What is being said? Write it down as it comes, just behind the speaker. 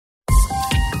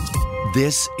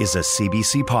This is a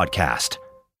CBC podcast.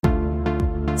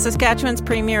 Saskatchewan's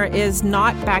premier is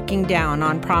not backing down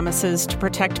on promises to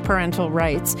protect parental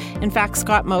rights. In fact,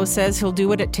 Scott Moe says he'll do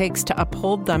what it takes to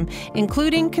uphold them,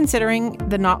 including considering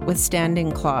the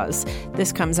notwithstanding clause.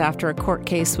 This comes after a court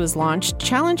case was launched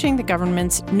challenging the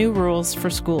government's new rules for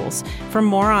schools. For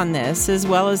more on this, as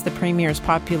well as the premier's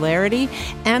popularity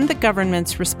and the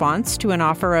government's response to an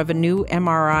offer of a new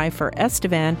MRI for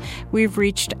Estevan, we've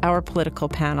reached our political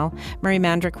panel. Murray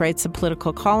Mandrick writes a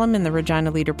political column in the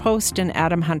Regina Leader-Post, and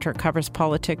Adam Hunter covers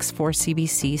politics for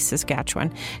CBC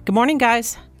Saskatchewan. Good morning,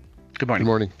 guys. Good morning. Good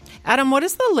morning. Adam, what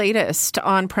is the latest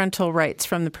on parental rights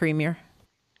from the Premier?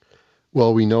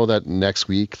 Well, we know that next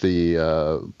week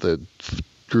the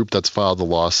group that's filed the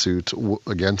lawsuit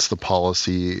against the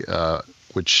policy,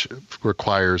 which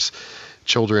requires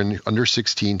children under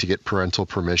 16 to get parental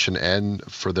permission and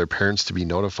for their parents to be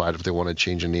notified if they want to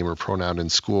change a name or pronoun in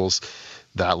schools,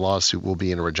 that lawsuit will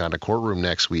be in a Regina courtroom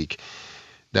next week.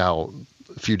 Now,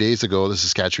 a few days ago, the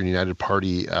Saskatchewan United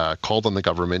Party called on the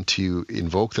government to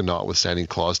invoke the notwithstanding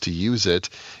clause to use it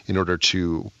in order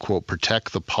to, quote,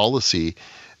 protect the policy.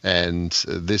 And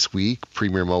this week,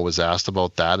 Premier Moe was asked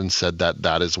about that and said that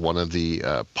that is one of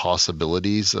the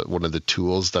possibilities, one of the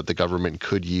tools that the government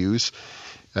could use.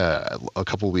 A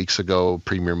couple of weeks ago,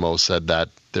 Premier Moe said that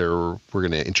we're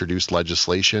going to introduce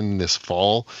legislation this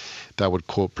fall that would,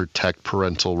 quote, protect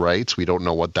parental rights. We don't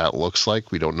know what that looks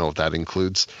like. We don't know if that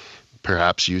includes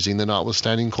perhaps using the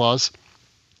notwithstanding clause.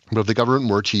 But if the government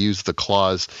were to use the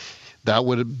clause, that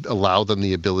would allow them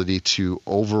the ability to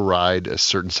override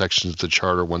certain sections of the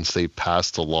charter once they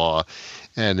pass the law.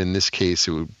 And in this case,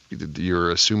 you're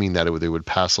assuming that they would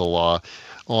pass a law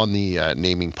on the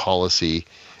naming policy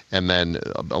and then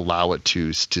allow it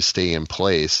to stay in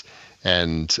place.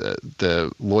 And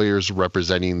the lawyers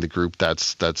representing the group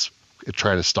that's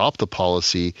trying to stop the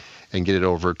policy and get it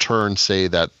overturned say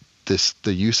that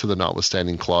the use of the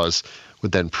notwithstanding clause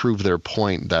would then prove their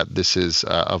point that this is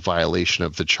a violation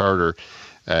of the charter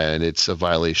and it's a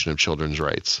violation of children's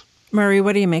rights. Murray,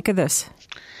 what do you make of this?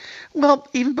 Well,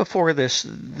 even before this,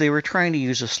 they were trying to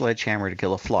use a sledgehammer to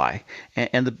kill a fly.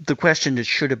 And the question that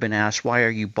should have been asked, why are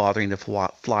you bothering the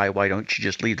fly? Why don't you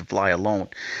just leave the fly alone?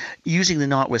 Using the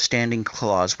notwithstanding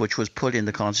clause, which was put in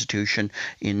the Constitution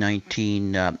in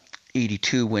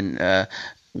 1982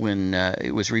 when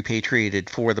it was repatriated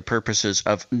for the purposes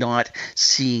of not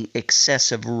seeing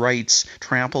excessive rights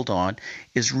trampled on,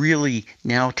 is really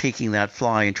now taking that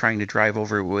fly and trying to drive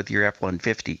over it with your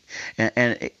F-150.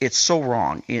 And it's so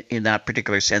wrong in that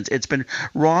particular sense. It's been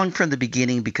wrong from the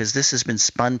beginning because this has been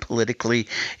spun politically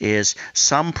as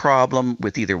some problem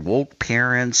with either woke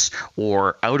parents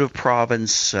or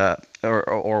out-of-province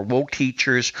or woke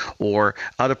teachers or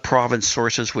out-of-province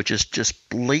sources, which is just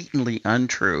blatantly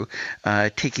untrue,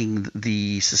 taking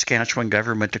the Saskatchewan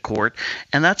government to court.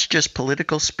 And that's just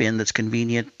political spin that's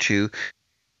convenient to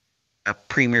a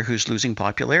premier who's losing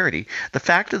popularity. The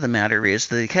fact of the matter is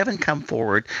that they haven't come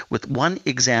forward with one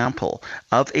example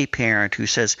of a parent who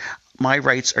says, my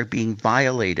rights are being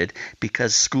violated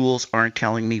because schools aren't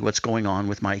telling me what's going on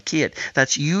with my kid.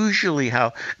 That's usually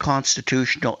how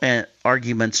constitutional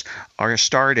arguments are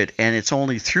started, and it's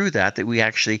only through that we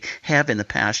actually have in the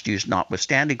past used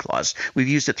notwithstanding clause. We've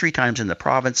used it 3 times in the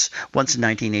province, once in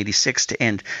 1986 to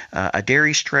end a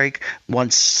dairy strike,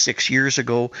 once 6 years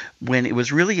ago when it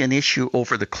was really an issue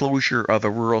over the closure of a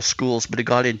rural schools, but it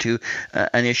got into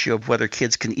an issue of whether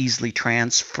kids can easily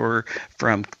transfer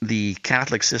from the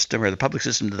Catholic system or the public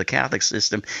system to the Catholic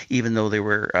system, even though they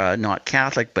were not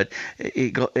Catholic, but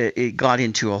it got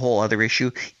into a whole other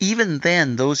issue. Even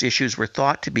then, those issues were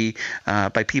thought to be,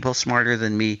 by people smarter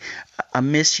than me, a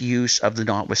misuse of the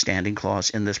notwithstanding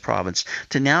clause in this province.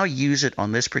 To now use it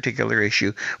on this particular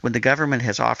issue when the government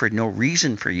has offered no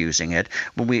reason for using it,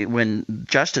 when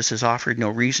justice has offered no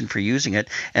reason for using it,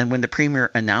 and when the premier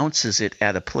announces it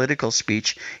at a political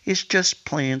speech, is just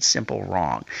plain simple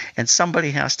wrong. And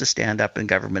somebody has to stand up in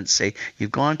government and say,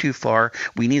 you've gone too far.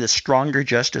 We need a stronger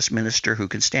justice minister who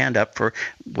can stand up for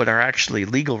what are actually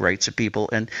legal rights of people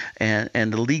and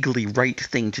the legally right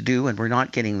thing to do, and we're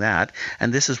not getting that.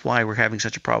 And this is why we're having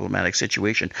such a problematic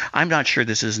situation. I'm not sure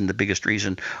this isn't the biggest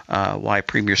reason why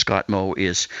Premier Scott Moe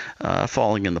is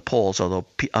falling in the polls, although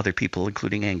other people,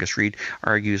 including Angus Reid,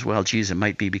 argues, well, geez, it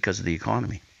might be because of the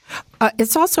economy.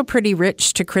 It's also pretty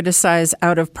rich to criticize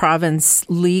out-of-province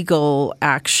legal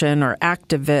action or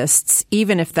activists,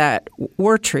 even if that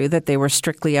were true, that they were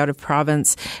strictly out of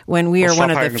province, when we are one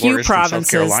of the few provinces.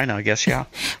 South Carolina, I guess, yeah.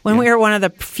 We are one of the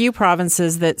few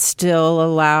provinces that still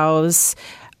allows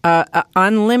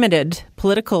unlimited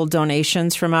political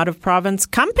donations from out-of-province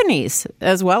companies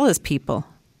as well as people.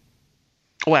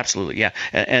 Oh, absolutely, yeah,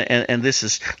 and this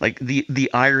is like the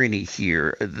irony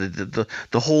here, the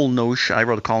whole notion. I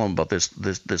wrote a column about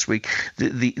this week.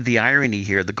 The irony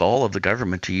here, the gall of the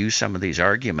government to use some of these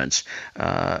arguments,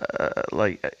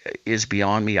 is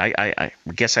beyond me. I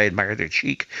guess I admire their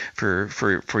cheek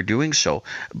for doing so,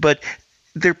 but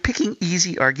they're picking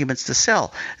easy arguments to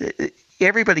sell.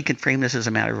 Everybody can frame this as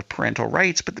a matter of parental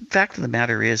rights, but the fact of the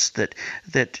matter is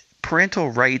that parental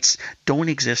rights don't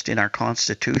exist in our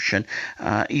Constitution.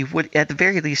 At the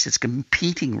very least, it's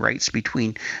competing rights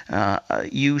between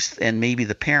youth and maybe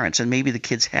the parents, and maybe the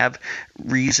kids have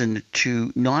reason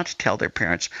to not tell their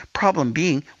parents. Problem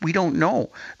being, we don't know.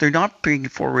 They're not bringing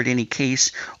forward any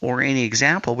case or any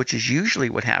example, which is usually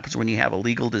what happens when you have a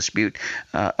legal dispute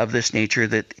of this nature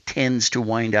that tends to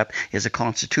wind up as a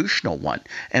constitutional one.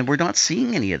 And we're not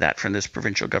seeing any of that from this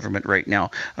provincial government right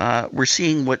now. We're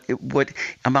seeing what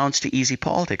amounts to easy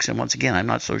politics, and once again, I'm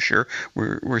not so sure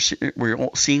we're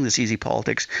seeing this easy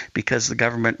politics because the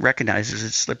government recognizes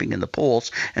it's slipping in the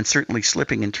polls, and certainly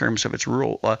slipping in terms of its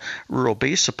rural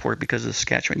base support because of the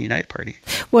Saskatchewan United Party.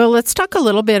 Well, let's talk a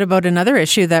little bit about another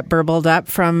issue that burbled up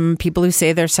from people who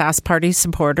say they're Sask Party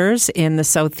supporters in the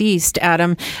Southeast.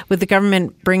 Adam, with the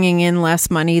government bringing in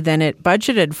less money than it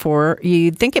budgeted for,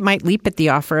 you'd think it might leap at the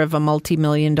offer of a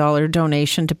multi-million-dollar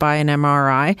donation to buy an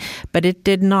MRI, but it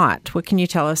did not. What can you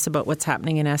tell us about what's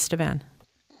happening in Estevan?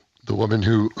 The woman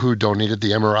who donated the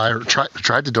MRI, or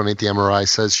tried to donate the MRI,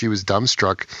 says she was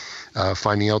dumbstruck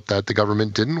finding out that the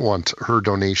government didn't want her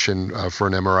donation for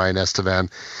an MRI in Estevan.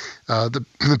 The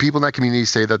people in that community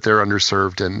say that they're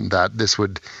underserved and that this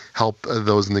would help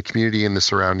those in the community in the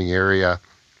surrounding area.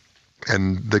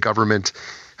 And the government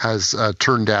has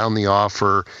turned down the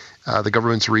offer. The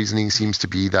government's reasoning seems to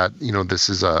be that, this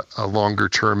is a longer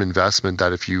term investment,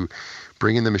 that if you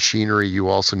bring in the machinery, you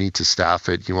also need to staff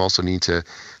it. You also need to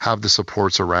have the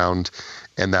supports around,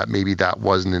 and that maybe that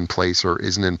wasn't in place or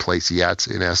isn't in place yet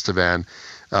in Estevan.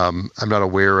 I'm not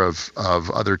aware of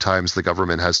other times the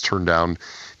government has turned down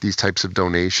these types of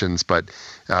donations, but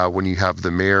when you have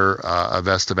the mayor of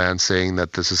Estevan saying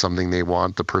that this is something they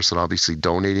want, the person obviously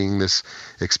donating this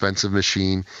expensive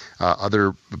machine,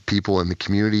 other people in the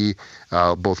community,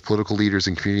 both political leaders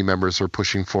and community members are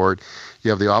pushing for it. You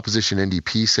have the opposition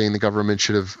NDP saying the government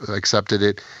should have accepted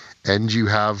it, and you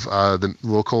have the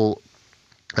local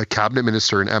cabinet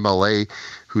minister and MLA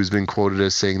who's been quoted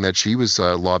as saying that she was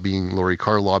Lori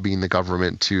Carr lobbying the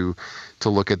government to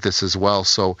look at this as well.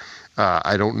 So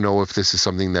I don't know if this is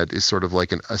something that is sort of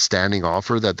like a standing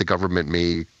offer that the government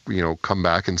may, come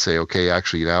back and say, okay,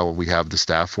 actually now we have the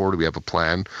staff for it, we have a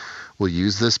plan, we'll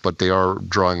use this, but they are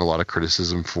drawing a lot of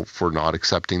criticism for not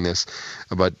accepting this.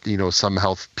 But, some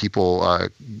health people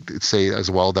say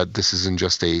as well that this isn't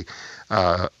just a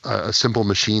simple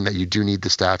machine, that you do need the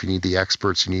staff, you need the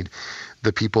experts, you need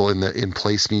the people in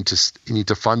place, you need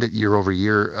to fund it year over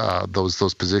year,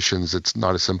 those positions. It's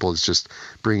not as simple as just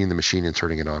bringing the machine and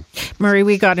turning it on. Murray,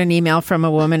 we got an email from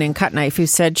a woman in Cutknife who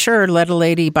said, sure, let a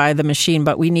lady buy the machine,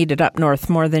 but we need it up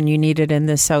north more than you need it in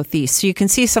the southeast. So you can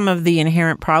see some of the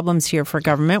inherent problems here for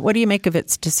government. What do you make of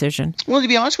its decision? Well, to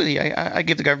be honest with you, I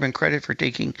give the government credit for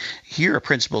taking here a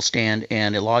principled stand,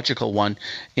 and a logical one,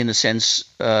 in the sense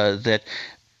that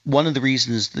one of the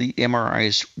reasons the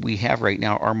MRIs we have right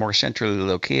now are more centrally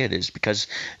located is because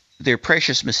they're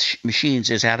precious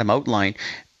machines, as Adam outlined,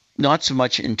 not so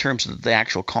much in terms of the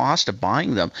actual cost of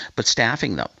buying them, but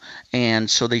staffing them. And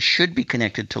so they should be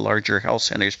connected to larger health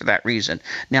centers for that reason.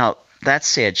 Now, that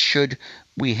said, should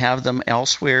we have them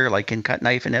elsewhere, like in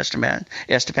Cutknife and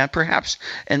Estevan, perhaps?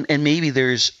 And maybe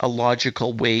there's a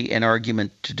logical way and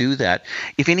argument to do that.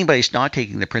 If anybody's not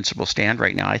taking the principal stand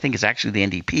right now, I think it's actually the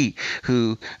NDP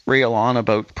who rail on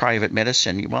about private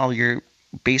medicine. Well, you're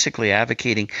basically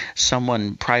advocating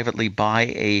someone privately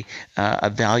buy a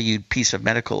valued piece of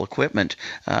medical equipment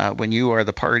when you are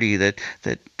the party that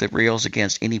rails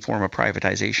against any form of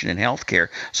privatization in healthcare.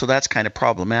 So that's kind of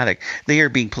problematic. They are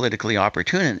being politically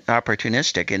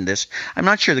opportunistic in this. I'm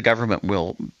not sure the government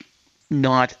will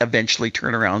not eventually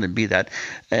turn around and be that.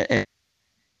 I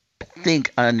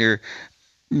think under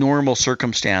normal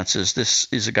circumstances, this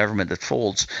is a government that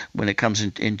folds when it comes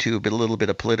into a little bit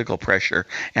of political pressure,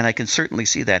 and I can certainly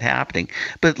see that happening.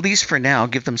 But at least for now,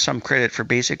 give them some credit for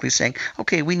basically saying,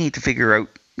 okay, we need to figure out,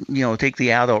 take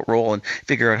the adult role and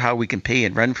figure out how we can pay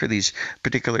and run for these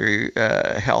particular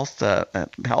health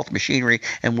machinery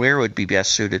and where it would be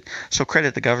best suited. So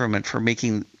credit the government for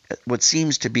making what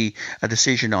seems to be a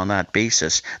decision on that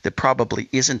basis that probably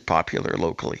isn't popular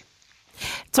locally.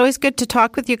 It's always good to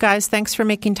talk with you guys. Thanks for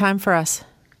making time for us.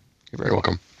 You're very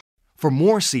welcome. For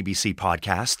more CBC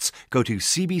podcasts, go to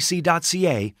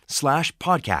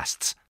cbc.ca/podcasts.